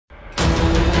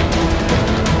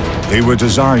They were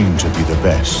designed to be the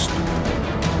best.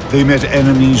 They met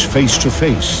enemies face to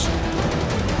face,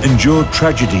 endured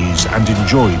tragedies and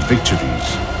enjoyed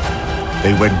victories.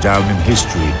 They went down in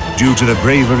history due to the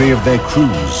bravery of their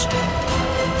crews.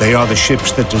 They are the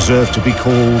ships that deserve to be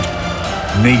called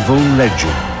Naval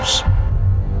Legends.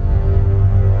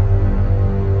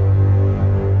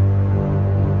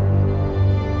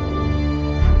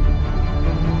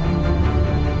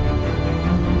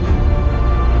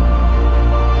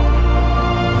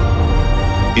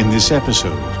 In this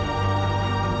episode,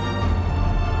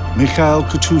 Mikhail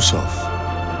Kutuzov,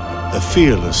 a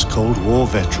fearless Cold War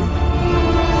veteran.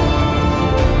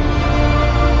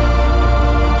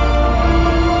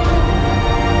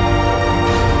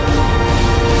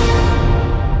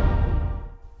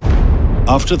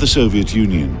 After the Soviet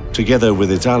Union, together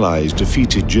with its allies,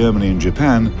 defeated Germany and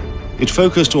Japan, it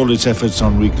focused all its efforts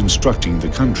on reconstructing the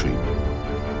country.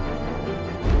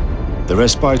 The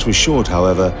respite was short,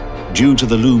 however, due to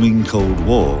the looming Cold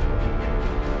War.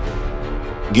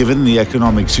 Given the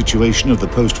economic situation of the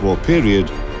post-war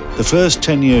period, the first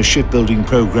 10-year shipbuilding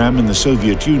program in the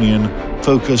Soviet Union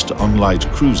focused on light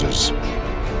cruisers.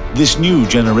 This new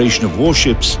generation of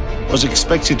warships was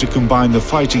expected to combine the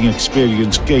fighting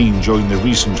experience gained during the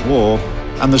recent war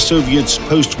and the Soviets'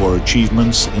 post-war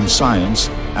achievements in science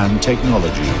and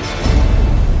technology.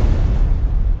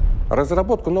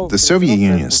 The Soviet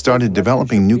Union started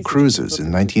developing new cruisers in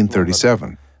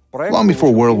 1937. Long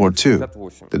before World War II,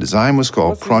 the design was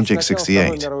called Project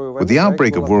 68. With the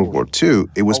outbreak of World War II,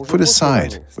 it was put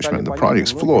aside, which meant the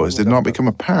project's flaws did not become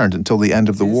apparent until the end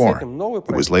of the war.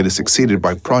 It was later succeeded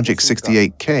by Project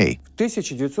 68K.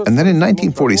 And then in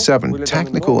 1947,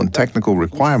 technical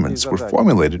requirements were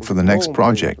formulated for the next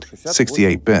project,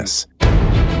 68 bis.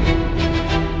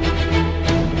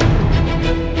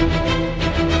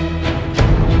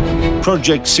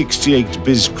 Project 68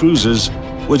 bis cruisers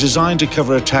were designed to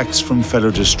cover attacks from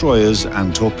fellow destroyers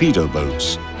and torpedo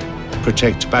boats,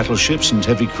 protect battleships and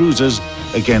heavy cruisers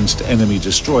against enemy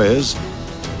destroyers,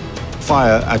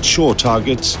 fire at shore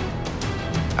targets,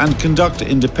 and conduct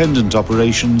independent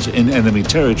operations in enemy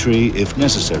territory if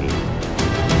necessary.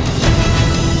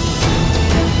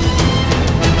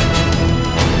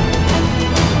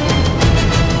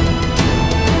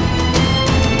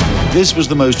 This was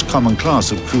the most common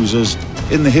class of cruisers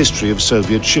in the history of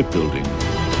Soviet shipbuilding.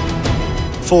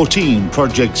 14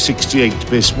 Project 68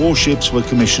 bis warships were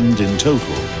commissioned in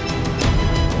total.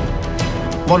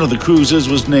 One of the cruisers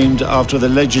was named after the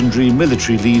legendary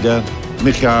military leader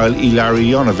Mikhail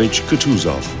Illarionovich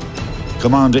Kutuzov,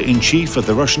 Commander-in-Chief of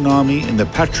the Russian Army in the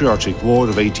Patriotic War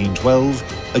of 1812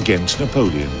 against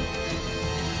Napoleon.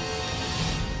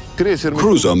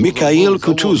 Cruiser Mikhail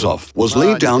Kutuzov was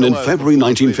laid down in February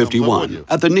 1951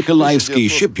 at the Nikolaevsky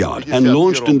shipyard and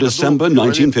launched in December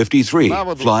 1953.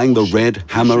 Flying the red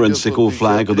hammer and sickle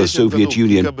flag of the Soviet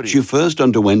Union, she first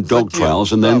underwent dock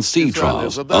trials and then sea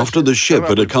trials. After the ship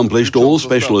had accomplished all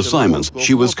special assignments,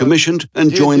 she was commissioned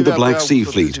and joined the Black Sea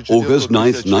Fleet. August 9,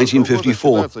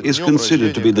 1954 is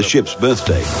considered to be the ship's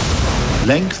birthday.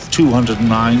 Length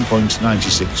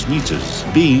 209.96 meters,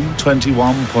 beam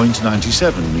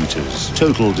 21.97 meters,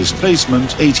 total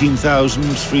displacement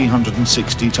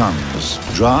 18,360 tons,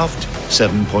 draft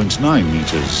 7.9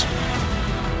 meters.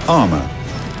 Armor,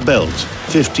 belt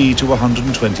 50 to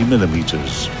 120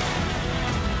 millimeters.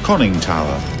 Conning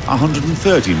tower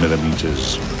 130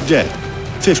 millimeters, deck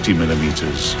 50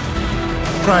 millimeters.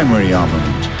 Primary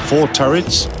armament, 4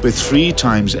 turrets with 3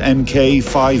 times Mk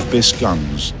 5 bis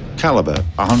guns, caliber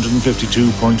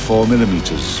 152.4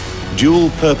 millimeters.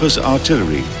 Dual-purpose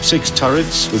artillery, 6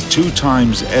 turrets with 2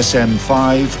 times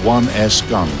SM5 1S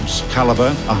guns,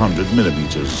 caliber 100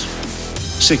 millimeters.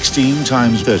 16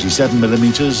 times 37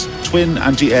 millimeters twin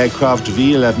anti-aircraft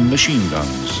V11 machine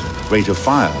guns. Rate of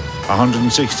fire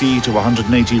 160 to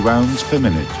 180 rounds per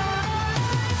minute.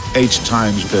 8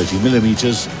 times 30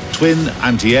 millimeters twin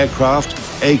anti-aircraft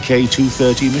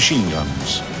AK-230 machine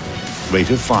guns. Rate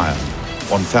of fire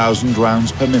 1,000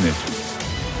 rounds per minute.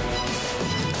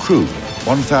 Crew,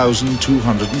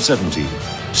 1,270.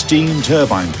 Steam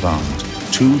turbine plant,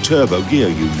 2 turbo gear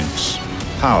units.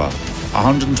 Power,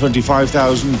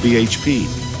 125,000 bhp.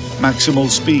 Maximal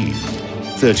speed,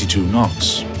 32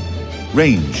 knots.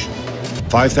 Range,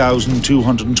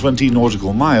 5,220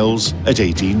 nautical miles at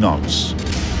 18 knots.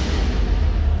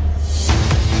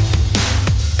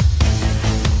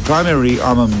 Primary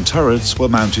armament turrets were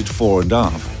mounted fore and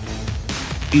aft.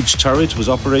 Each turret was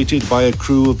operated by a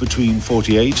crew of between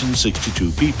 48 and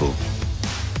 62 people.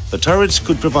 The turrets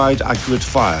could provide accurate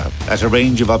fire at a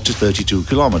range of up to 32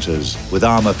 kilometers with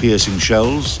armor-piercing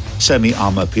shells,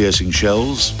 semi-armor-piercing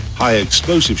shells, high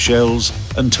explosive shells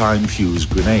and time-fused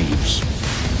grenades.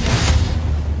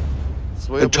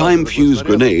 A time-fused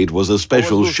grenade was a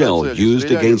special shell used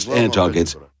against air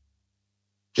targets.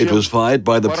 It was fired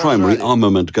by the primary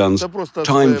armament guns.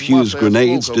 Time-fused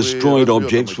grenades destroyed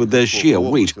objects with their sheer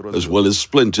weight, as well as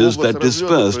splinters that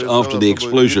dispersed after the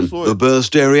explosion. The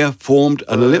burst area formed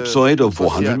an ellipsoid of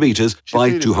 400 meters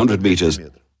by 200 meters.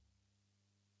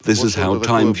 This is how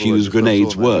time-fused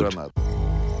grenades worked.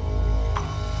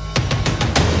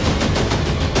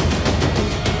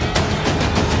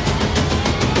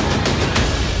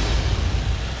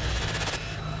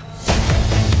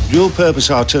 Dual-purpose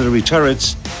artillery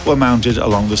turrets were mounted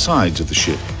along the sides of the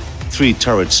ship, 3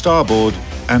 turrets starboard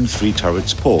and 3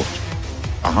 turrets port.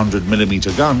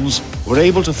 100mm guns were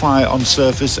able to fire on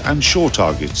surface and shore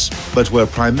targets, but were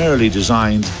primarily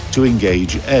designed to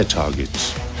engage air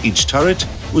targets. Each turret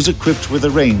was equipped with a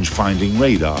range-finding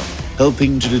radar,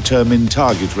 helping to determine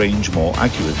target range more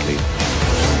accurately.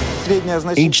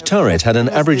 Each turret had an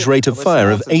average rate of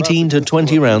fire of 18 to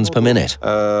 20 rounds per minute.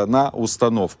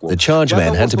 The charge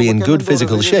men had to be in good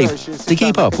physical shape to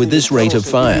keep up with this rate of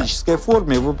fire.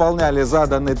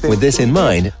 With this in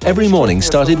mind, every morning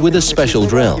started with a special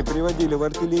drill.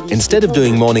 Instead of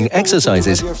doing morning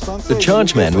exercises, the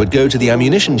charge men would go to the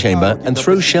ammunition chamber and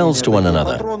throw shells to one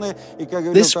another.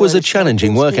 This was a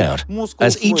challenging workout,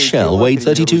 as each shell weighed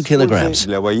 32 kilograms.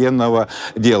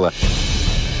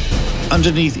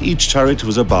 Underneath each turret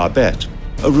was a barbette,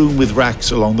 a room with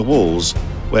racks along the walls,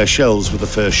 where shells for the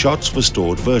first shots were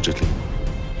stored vertically.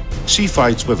 Sea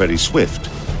fights were very swift,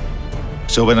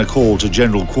 so when a call to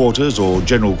General Quarters or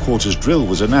General Quarters drill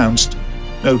was announced,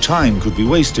 no time could be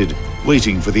wasted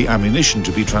waiting for the ammunition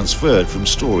to be transferred from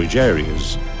storage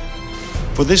areas.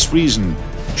 For this reason,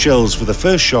 shells for the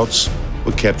first shots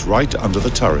were kept right under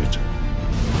the turret.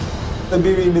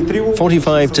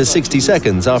 45 to 60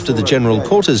 seconds after the General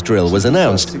Quarters drill was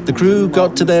announced, the crew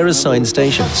got to their assigned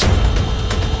stations.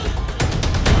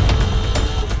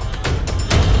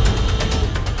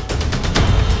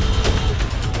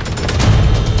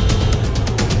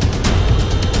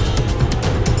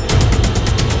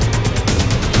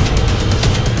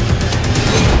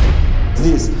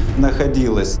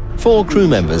 Four crew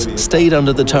members stayed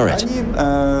under the turret.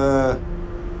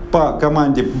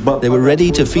 They were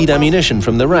ready to feed ammunition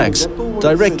from the racks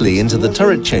directly into the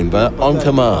turret chamber on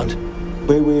command.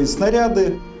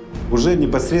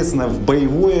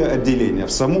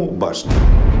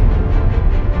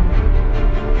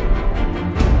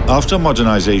 After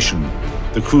modernization,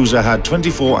 the cruiser had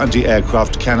 24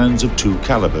 anti-aircraft cannons of 2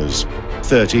 calibers,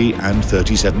 30 and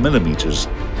 37mm,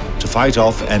 to fight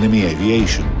off enemy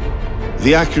aviation.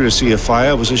 The accuracy of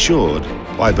fire was assured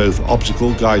by both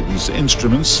optical guidance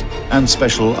instruments and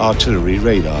special artillery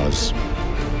radars.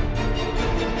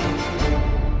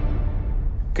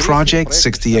 Project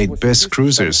 68 BIS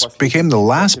cruisers became the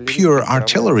last pure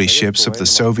artillery ships of the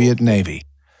Soviet Navy.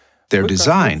 Their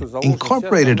design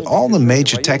incorporated all the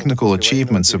major technical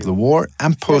achievements of the war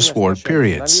and post-war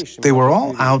periods. They were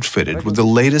all outfitted with the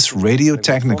latest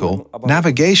radio-technical,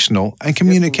 navigational, and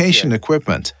communication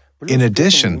equipment. In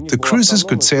addition, the cruisers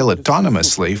could sail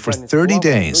autonomously for 30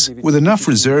 days with enough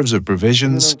reserves of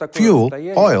provisions, fuel,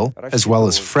 oil, as well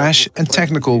as fresh and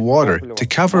technical water to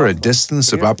cover a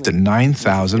distance of up to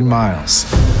 9,000 miles.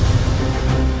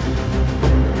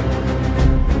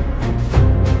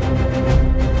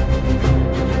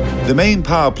 The main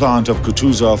power plant of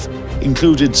Kutuzov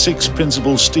included 6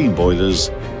 principal steam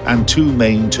boilers and 2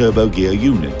 main turbo gear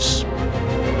units.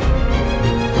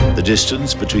 The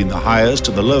distance between the highest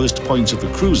and the lowest points of the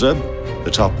cruiser,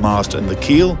 the topmast and the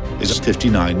keel, is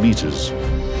 59 meters.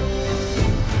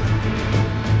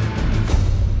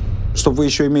 So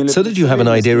that you have an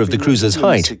idea of the cruiser's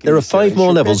height, there are 5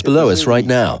 more levels below us right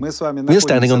now. We're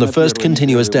standing on the first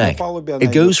continuous deck.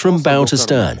 It goes from bow to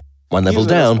stern. 1 level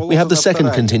down, we have the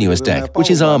second continuous deck,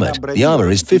 which is armored. The armor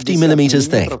is 50mm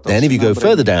thick. Then if you go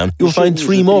further down, you'll find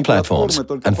 3 more platforms.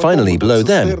 And finally, below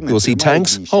them, you'll see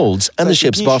tanks, holds, and the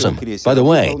ship's bottom. By the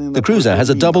way, the cruiser has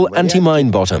a double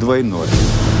anti-mine bottom.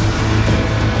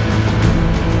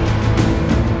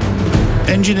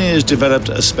 Engineers developed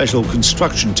a special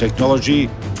construction technology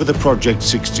for the Project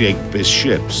 68 BIS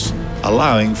ships,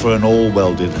 allowing for an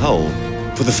all-welded hull.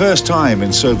 For the first time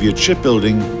in Soviet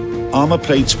shipbuilding, armor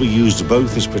plates were used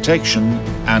both as protection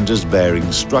and as bearing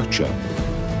structure.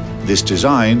 This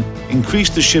design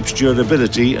increased the ship's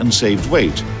durability and saved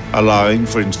weight, allowing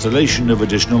for installation of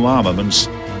additional armaments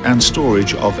and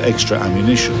storage of extra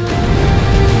ammunition.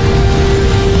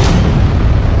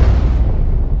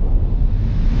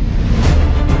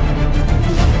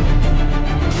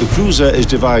 The cruiser is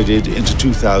divided into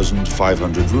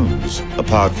 2,500 rooms.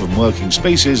 Apart from working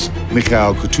spaces,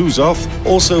 Mikhail Kutuzov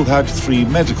also had 3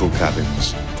 medical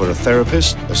cabins for a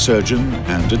therapist, a surgeon,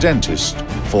 and a dentist,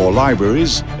 4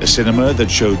 libraries, a cinema that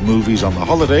showed movies on the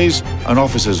holidays, an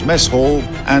officers' mess hall,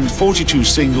 and 42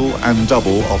 single and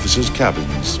double officers'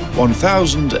 cabins.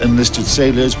 1,000 enlisted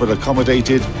sailors were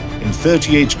accommodated in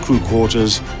 38 crew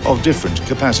quarters of different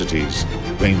capacities,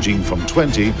 ranging from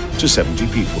 20 to 70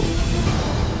 people.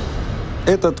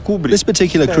 This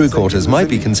particular crew quarters might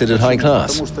be considered high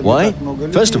class. Why?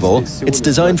 First of all, it's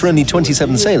designed for only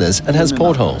 27 sailors and has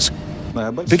portholes.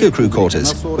 Bigger crew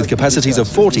quarters, with capacities of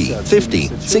 40, 50,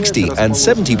 60 and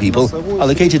 70 people, are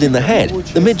located in the head,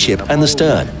 the midship and the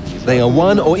stern. They are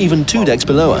 1 or even 2 decks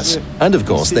below us, and of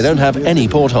course they don't have any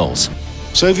portholes.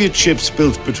 Soviet ships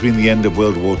built between the end of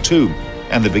World War II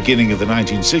and the beginning of the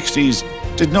 1960s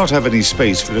did not have any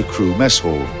space for a crew mess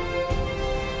hall.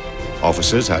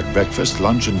 Officers had breakfast,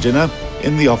 lunch and dinner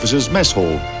in the officers' mess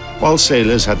hall, while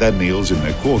sailors had their meals in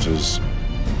their quarters.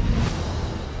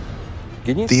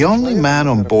 The only man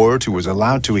on board who was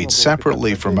allowed to eat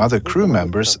separately from other crew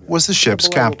members was the ship's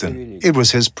captain. It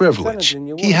was his privilege.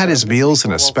 He had his meals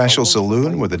in a special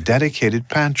saloon with a dedicated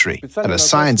pantry. An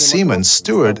assigned seaman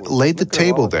steward laid the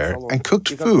table there and cooked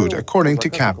food according to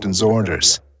captain's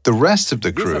orders. The rest of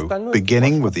the crew,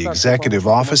 beginning with the executive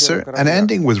officer and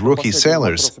ending with rookie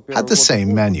sailors, had the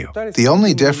same menu. The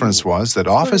only difference was that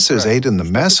officers ate in the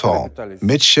mess hall,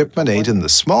 midshipmen ate in the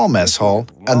small mess hall,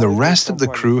 and the rest of the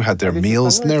crew had their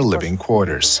meals in their living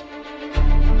quarters.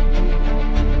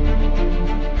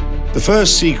 The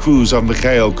first sea cruise of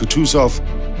Mikhail Kutuzov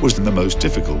was the most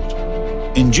difficult.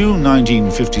 In June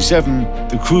 1957,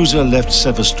 the cruiser left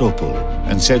Sevastopol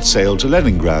and set sail to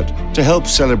Leningrad to help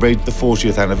celebrate the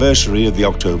 40th anniversary of the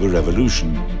October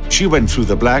Revolution. She went through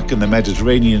the Black and the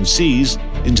Mediterranean Seas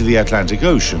into the Atlantic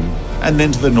Ocean and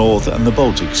then to the North and the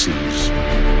Baltic Seas.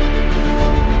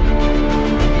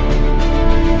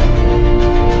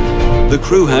 The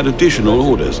crew had additional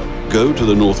orders: go to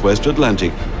the Northwest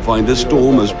Atlantic, find a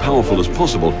storm as powerful as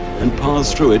possible, and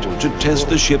pass through it to test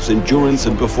the ship's endurance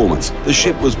and performance. The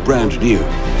ship was brand new.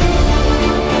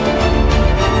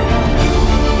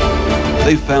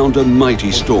 They found a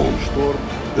mighty storm.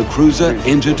 The cruiser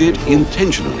entered it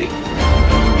intentionally.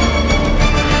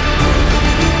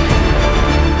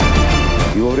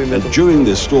 And during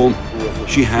this storm,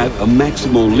 she had a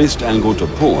maximal list angle to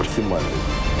port.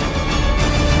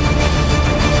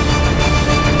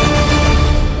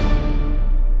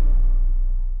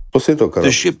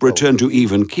 The ship returned to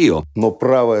even keel,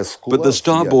 but the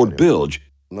starboard bilge,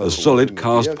 a solid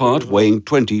cast part weighing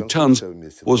 20 tons,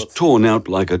 was torn out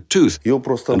like a tooth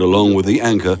and, along with the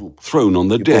anchor, thrown on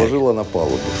the deck.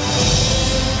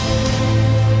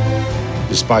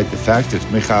 Despite the fact that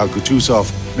Mikhail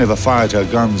Kutuzov never fired her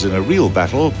guns in a real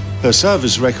battle, her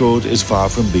service record is far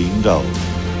from being dull.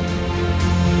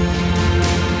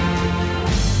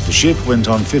 The ship went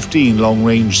on 15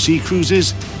 long-range sea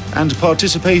cruises and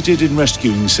participated in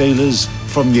rescuing sailors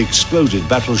from the exploded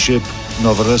battleship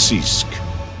Novorossiysk.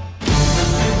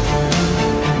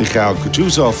 Mikhail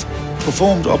Kutuzov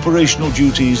performed operational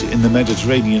duties in the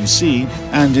Mediterranean Sea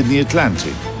and in the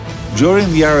Atlantic. During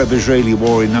the Arab-Israeli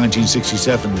War in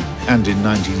 1967 and in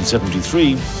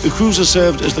 1973, the cruiser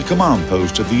served as the command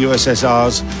post of the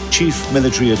USSR's chief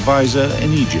military advisor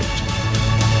in Egypt.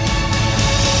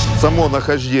 The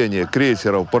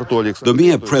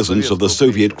mere presence of the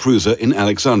Soviet cruiser in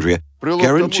Alexandria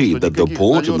guaranteed that the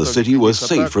port and the city were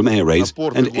safe from air raids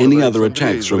and any other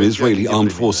attacks from Israeli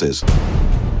armed forces.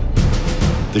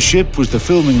 The ship was the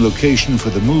filming location for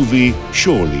the movie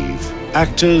Shore Leave.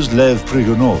 Actors Lev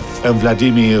Prigonov and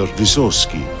Vladimir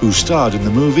Vysotsky, who starred in the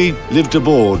movie, lived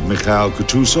aboard Mikhail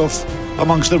Kutuzov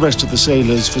amongst the rest of the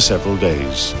sailors for several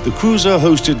days. The cruiser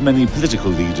hosted many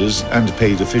political leaders and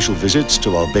paid official visits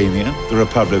to Albania, the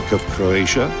Republic of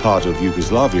Croatia, part of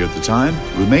Yugoslavia at the time,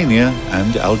 Romania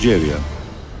and Algeria.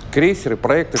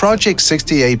 Project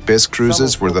 68 BIS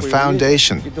cruises were the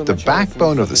foundation, the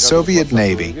backbone of the Soviet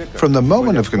Navy from the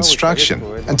moment of construction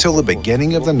until the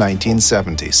beginning of the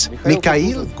 1970s.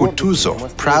 Mikhail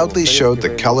Kutuzov proudly showed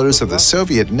the colors of the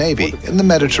Soviet Navy in the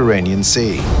Mediterranean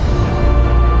Sea.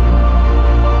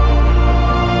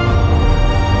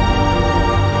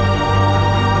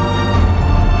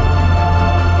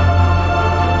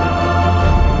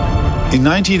 In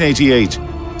 1988,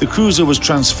 the cruiser was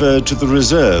transferred to the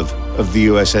reserve of the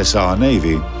USSR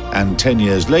Navy, and 10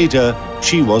 years later,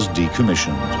 she was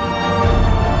decommissioned.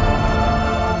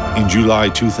 In July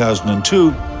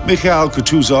 2002, Mikhail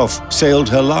Kutuzov sailed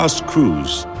her last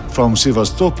cruise from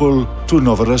Sevastopol to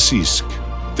Novorossiysk.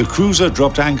 The cruiser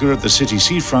dropped anchor at the city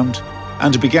seafront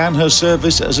and began her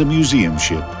service as a museum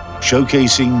ship,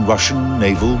 showcasing Russian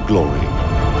naval glory.